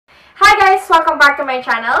guys! Welcome back to my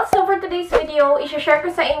channel. So for today's video, i-share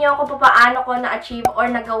ko sa inyo kung paano ko na-achieve or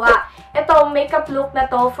nagawa itong makeup look na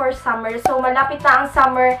to for summer. So malapit na ang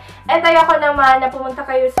summer and ayoko naman na pumunta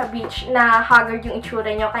kayo sa beach na haggard yung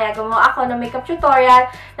itsura nyo. Kaya gumawa ako ng makeup tutorial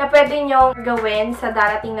na pwede nyo gawin sa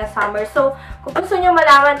darating na summer. So kung gusto nyo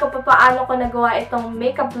malaman kung paano ko nagawa itong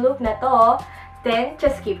makeup look na to, then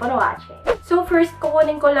just keep on watching. So first,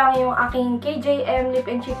 kukunin ko lang yung aking KJM lip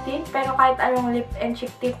and cheek tint. Pero kahit anong lip and cheek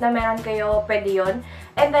tint na meron kayo, pwede yun.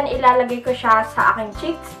 And then ilalagay ko siya sa aking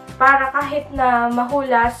cheeks para kahit na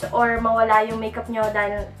mahulas or mawala yung makeup nyo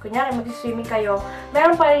dahil kunyari mag-swimming kayo,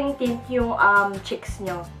 meron pa rin tint yung cheeks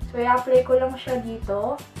nyo. So i-apply ko lang siya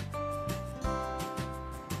dito.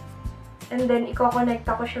 And then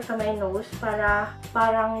i-connecta ko siya sa my nose para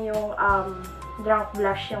parang yung drunk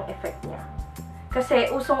blush yung effect niya.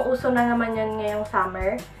 Kasi usong-uso na naman yun ngayong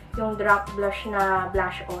summer, yung drop blush na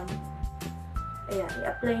blush on. Ayan,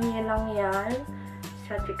 i-apply niyo lang yan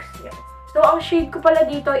sa cheeks niyo. So, ang shade ko pala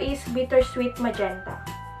dito is Bittersweet Magenta.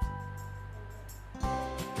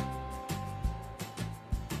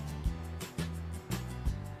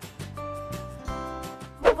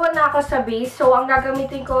 Move na ako sa base. So, ang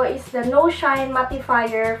gagamitin ko is the No Shine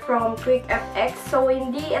Mattifier from QUICKFX. So,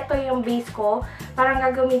 hindi ito yung base ko. Parang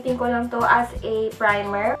gagamitin ko lang to as a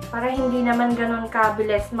primer para hindi naman ganun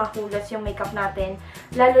kabilis mahulas yung makeup natin.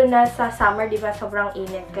 Lalo na sa summer, di ba? Sobrang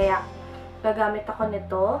init. Kaya, gagamit ako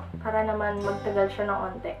nito para naman magtagal siya ng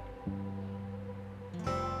onte.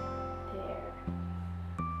 There.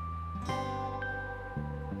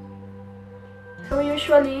 So,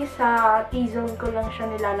 usually, sa T-zone ko lang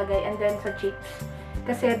siya nilalagay and then sa cheeks.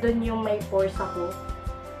 Kasi dun yung may pores ako.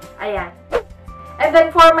 Ayan. And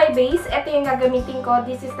then for my base, ito yung gagamitin ko.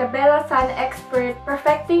 This is the Belo Sun Expert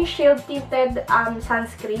Perfecting Shield Tinted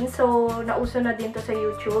Sunscreen. So, nauso na din to sa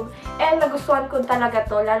YouTube. And nagustuhan ko talaga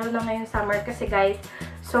to, lalo na ngayong summer. Kasi guys,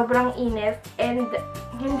 sobrang init. And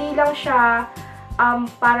hindi lang siya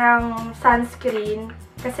parang sunscreen.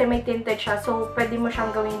 Kasi may tinted siya. So, pwede mo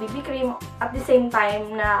siyang gawing BB cream. At the same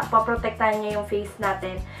time, na paprotektahan niya yung face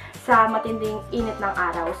natin sa matinding init ng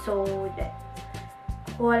araw. So,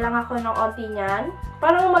 kuha lang ako ng onti niyan.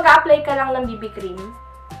 Parang mag-a-apply ka lang ng BB cream.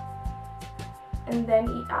 And then,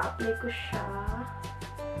 i-apply ko siya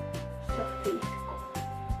sa face ko.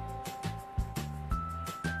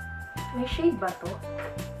 May shade ba to?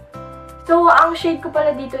 So, ang shade ko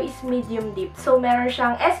pala dito is medium deep. So, meron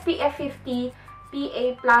siyang SPF 50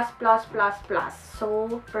 PA++++.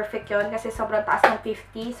 So, perfect yun kasi sobrang taas ng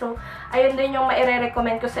 50. So, ayun din yung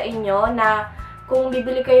maire-recommend ko sa inyo na kung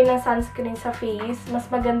bibili kayo ng sunscreen sa face, mas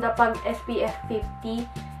maganda pag SPF 50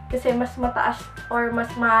 kasi mas mataas or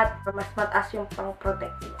mas mataas yung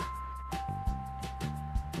pang-protect niya.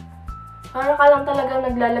 Para ka lang talaga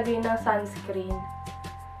naglalagay ng sunscreen.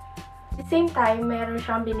 At the same time, meron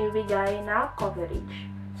siyang binibigay na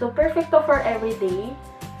coverage. So, perfect to for everyday.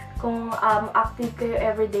 Kung active kayo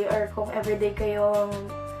everyday or kung everyday kayong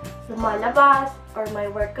lumalabas or may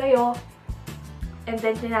work kayo, and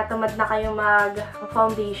then tinatamad na kayo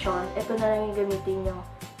mag-foundation, ito na lang yung gamitin nyo.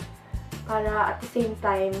 Para at the same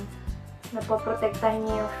time, napoprotektahan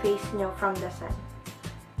nyo yung face nyo from the sun.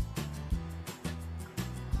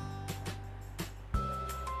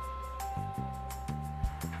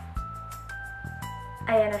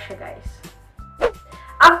 Ayan na siya guys.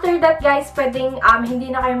 After that guys, pwedeng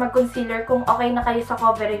hindi na kayo mag-concealer kung okay na kayo sa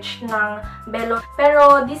coverage ng Belo.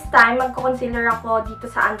 Pero this time, magko-concealer ako dito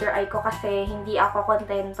sa under eye ko kasi hindi ako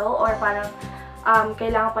kontento or parang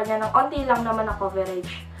kailangan pa niya ng onti lang naman na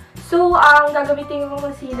coverage. So, ang gagamitin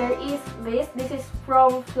kong concealer is this. This is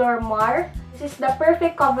from Flormar. This is the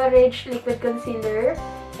Perfect Coverage Liquid Concealer.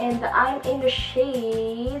 And I'm in the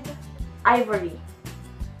shade Ivory.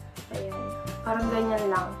 Ayan. Parang ganyan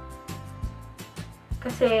lang.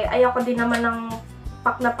 Kasi ayoko din naman ng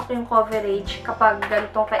pak na pak yung coverage kapag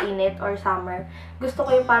ganitong kainit or summer. Gusto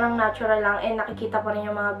ko yung parang natural lang and nakikita pa rin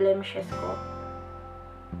yung mga blemishes ko.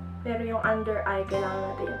 Pero yung under eye, kailangan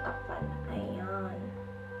natin yung takpan. Ayan.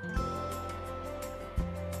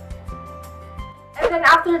 And then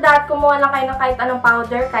after that, kumuha lang kayo ng kahit anong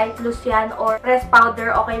powder, kahit loose yan or pressed powder,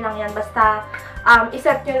 okay lang yan. Basta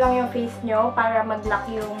iset nyo lang yung face nyo para mag-lock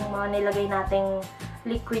yung mga nilagay nating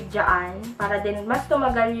liquid dyan para din mas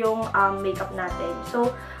tumagal yung makeup natin. So,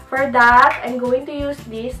 for that, I'm going to use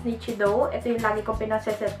this Nichido. Ito yung lagi kong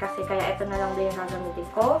pinaseset kasi kaya ito na lang din yung gagamitin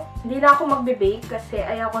ko. Hindi na ako magbe-bake kasi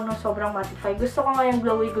ayaw ko nung sobrang mattify. Gusto ko nga yung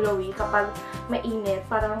glowy-glowy kapag mainit.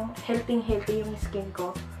 Parang healthy yung skin ko.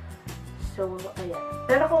 So, ayan.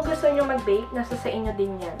 Pero kung gusto nyo mag-bake, nasa sa inyo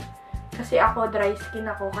din yan. Kasi ako, dry skin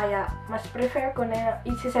ako, kaya mas prefer ko na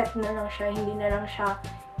i-set na lang siya, hindi na lang siya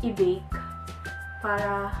i-bake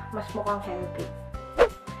para mas mukhang healthy.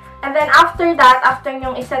 And then after that, after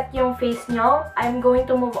nyong iset yung face nyo, I'm going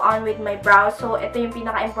to move on with my brows. So, ito yung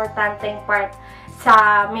pinaka-importanteng part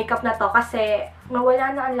sa makeup na to kasi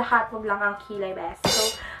mawala na ang lahat, wag lang ang kilay, best.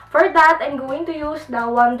 So, for that, I'm going to use the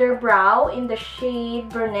WunderBrow in the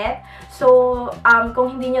shade Brunnete. So,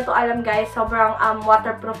 kung hindi nyo to alam guys, sobrang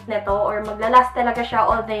waterproof nito or maglalast talaga siya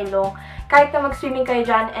all day long. Kahit na mag-swimming kayo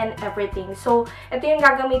dyan and everything. So, ito yung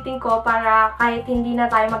gagamitin ko para kahit hindi na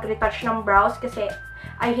tayo mag-retouch ng brows kasi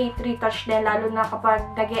I hate retouch din, lalo na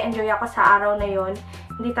kapag nag-e-enjoy ako sa araw na yon,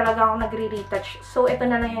 hindi talaga ako nagre-retouch. So, ito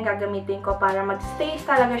na lang yung gagamitin ko para mag-stay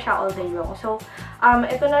talaga siya all day long. So,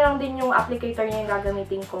 ito na lang din yung applicator niya yung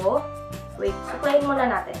gagamitin ko. Wait, suklayin muna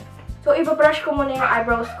natin. So, ibabrush ko muna yung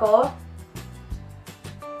eyebrows ko.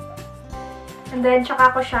 And then,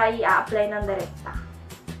 tsaka ko siya i-apply ng direkta.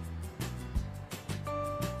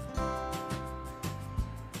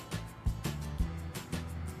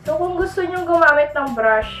 So, kung gusto nyo gumamit ng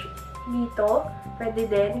brush dito, pwede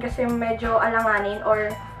din. Kasi medyo alanganin or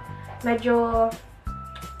medyo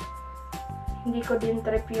hindi ko din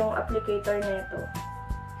trip yung applicator nito.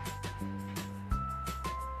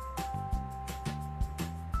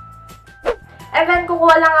 And then,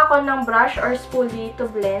 kukuha lang ako ng brush or spoolie to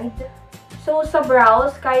blend. So, sa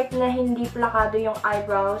brows, kahit na hindi plakado yung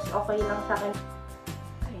eyebrows, okay lang sa akin.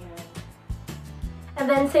 And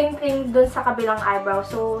then, same thing dun sa kabilang eyebrow.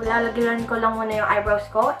 So, lalagyan ko lang muna yung eyebrows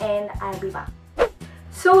ko and I'll be back.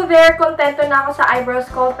 So, there, kontento na ako sa eyebrows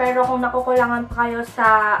ko. Pero kung nakukulangan pa kayo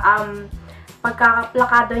sa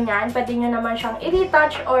pagkakaplakado niyan, pwede nyo naman siyang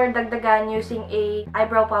i-retouch or dagdagan using a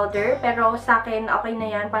eyebrow powder. Pero sa akin, okay na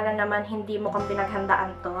yan para naman hindi mo kang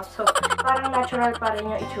pinaghandaan to. So, parang natural pa rin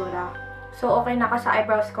yung itsura. So, okay na ako sa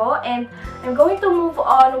eyebrows ko. And I'm going to move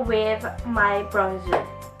on with my bronzer.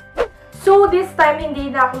 So, this time,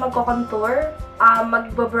 hindi na ako magko-contour.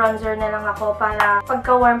 Magbo-bronzer na lang ako para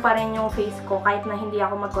pagka-warm pa rin yung face ko kahit na hindi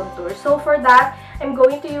ako mag-contour. So, for that, I'm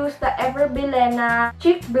going to use the Ivory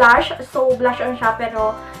Cheek Blush. So, blush on siya,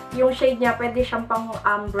 pero yung shade niya, pwede siyang pang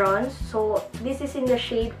bronze. So, this is in the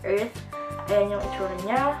shade Earth. Ayan yung itsura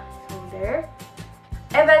niya. So, there.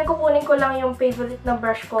 And then, kukunin ko lang yung favorite na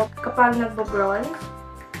brush ko kapag nagbo-bronze.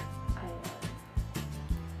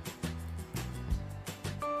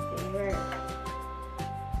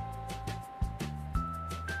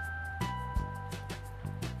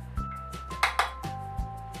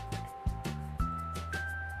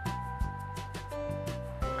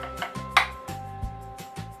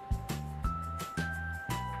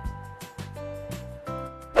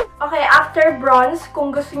 Okay, after bronze,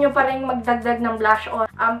 kung gusto nyo pa rin magdagdag ng blush on,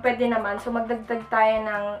 pwede naman. So, magdagdag tayo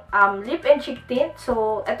ng lip and cheek tint.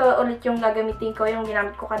 So, ito ulit yung gagamitin ko, yung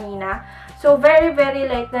ginamit ko kanina. So, very, very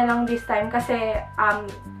light na lang this time kasi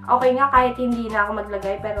okay nga kahit hindi na ako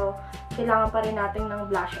maglagay, pero kailangan pa rin natin ng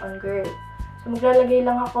blush on, girl. So, maglalagay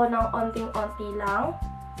lang ako ng onting-onti lang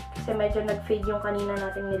kasi medyo nag-fade yung kanina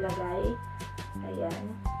nating nilagay. Ayan.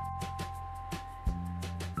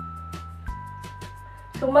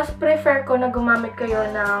 So, mas prefer ko na gumamit kayo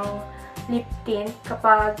ng lip tint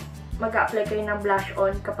kapag mag-apply kayo ng blush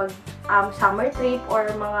on kapag summer trip or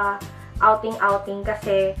mga outing-outing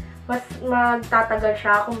kasi mas magtatagal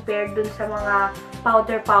siya compared dun sa mga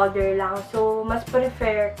powder-powder lang. So, mas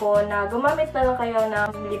prefer ko na gumamit na lang kayo ng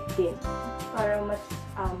lip tint para mas,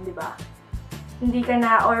 di ba? Hindi ka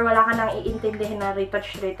na or wala ka nang iintindihin na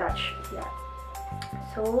retouch. Yeah.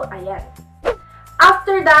 So, ayan.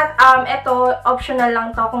 After that, ito, optional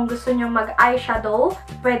lang to. Kung gusto nyo mag-eyeshadow,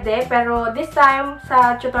 pwede. Pero this time,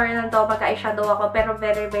 sa tutorial na to, mag-eyeshadow ako. Pero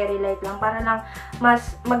very, very light lang. Para lang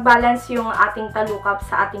mas mag-balance yung ating talukap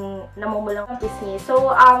sa ating namumulang pisngi.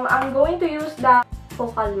 So, I'm going to use the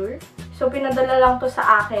Focallure. So, pinadala lang to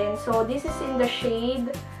sa akin. So, this is in the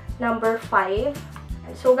shade number 5.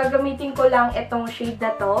 So, gagamitin ko lang itong shade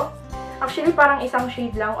na to. Actually, parang isang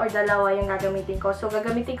shade lang or dalawa yung gagamitin ko. So,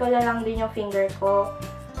 gagamitin ko lang din yung finger ko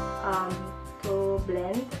to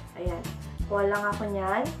blend. Ayan. Kuha lang ako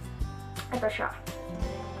niyan. Ito siya.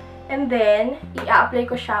 And then, i-apply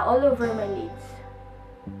ko siya all over my lids.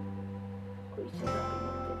 Uy, sarap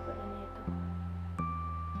yung pala nito.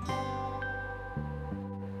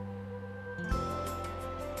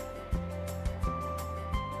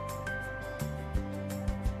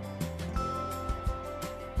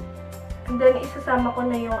 And then, isasama ko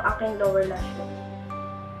na yung aking lower lash line.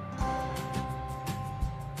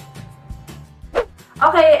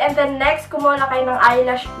 Okay, and then next, kumuha na kayo ng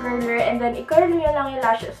eyelash curler. And then, i-curl nyo lang yung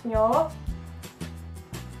lashes nyo.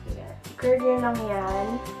 Ayan. I-curl nyo lang yan.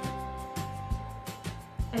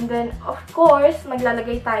 And then, of course,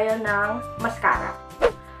 maglalagay tayo ng mascara.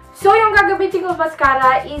 yung gagamitin ko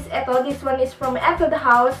mascara is ito. This one is from Etude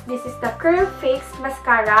House. This is the QUICKFX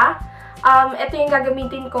mascara. Ito yung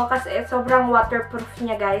gagamitin ko kasi sobrang waterproof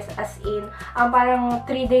niya, guys. As in, parang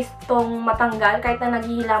 3 days tong matanggal. Kahit na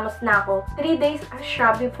naghihilamos na ako. 3 days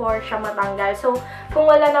siya before siya matanggal. So, kung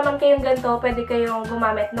wala naman kayong ganito, pwede kayong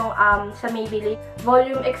gumamit nung sa Maybelline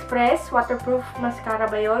Volume Express waterproof mascara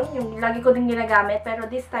ba yun? Yung lagi ko din ginagamit. Pero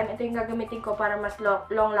this time, ito yung gagamitin ko para mas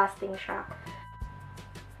long lasting siya.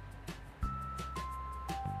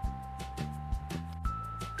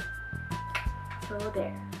 So,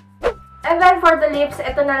 there. And then, for the lips,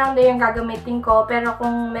 ito na lang din yung gagamitin ko. Pero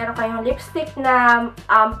kung meron kayong lipstick na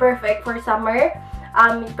perfect for summer,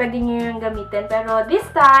 pwede nyo yung gamitin. Pero this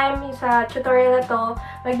time, sa tutorial na to,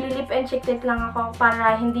 magli-lip and cheek tint lang ako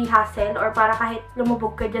para hindi hassle or para kahit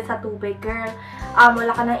lumubog ka dyan sa tubig, girl,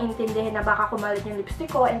 wala ka nang intindihin na baka kumalat yung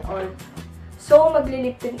lipstick ko and all. So,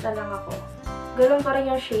 magli-lip tint na lang ako. Ganun pa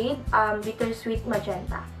rin yung shade, Bittersweet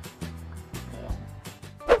Magenta.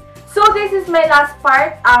 So, this is my last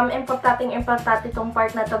part. Importante itong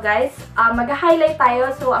part na to, guys. Mag-highlight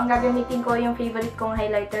tayo. So, ang gagamitin ko yung favorite kong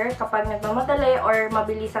highlighter kapag nagmamadali or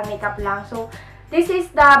mabilis ang makeup lang. So, this is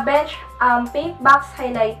the Beige Paintbox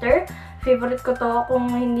highlighter. Favorite ko to. Kung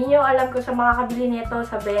hindi nyo alam kung sa makakabili nito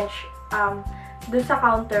sa Beige, dun sa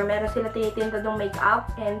counter, meron sila tinitinda ng makeup.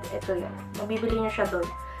 And ito yun. Mabibili nyo siya dun.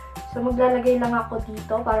 So, maglalagay lang ako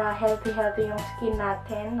dito para healthy yung skin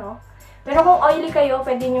natin, no? Pero kung oily kayo,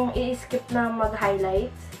 pwede nyong i-skip na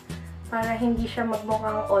mag-highlights para hindi siya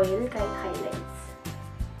magmukhang oil kahit highlights.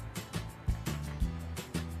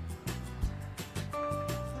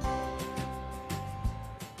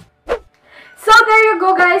 So, there you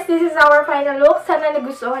go, guys. This is our final look. Sana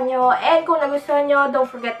nagustuhan nyo. And kung nagustuhan nyo, don't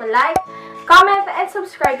forget to like, comment, and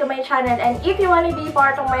subscribe to my channel. And if you want to be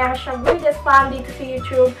part of my hashtag videos fam dito sa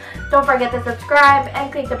YouTube, don't forget to subscribe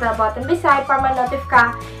and click the bell button beside para ma-notify ka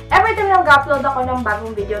every time nag-upload ako ng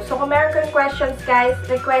bagong video. So, kung meron kayong questions, guys,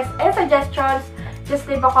 requests, and suggestions,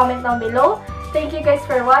 just leave a comment down below. Thank you guys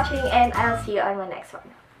for watching and I'll see you on my next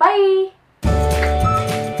one. Bye!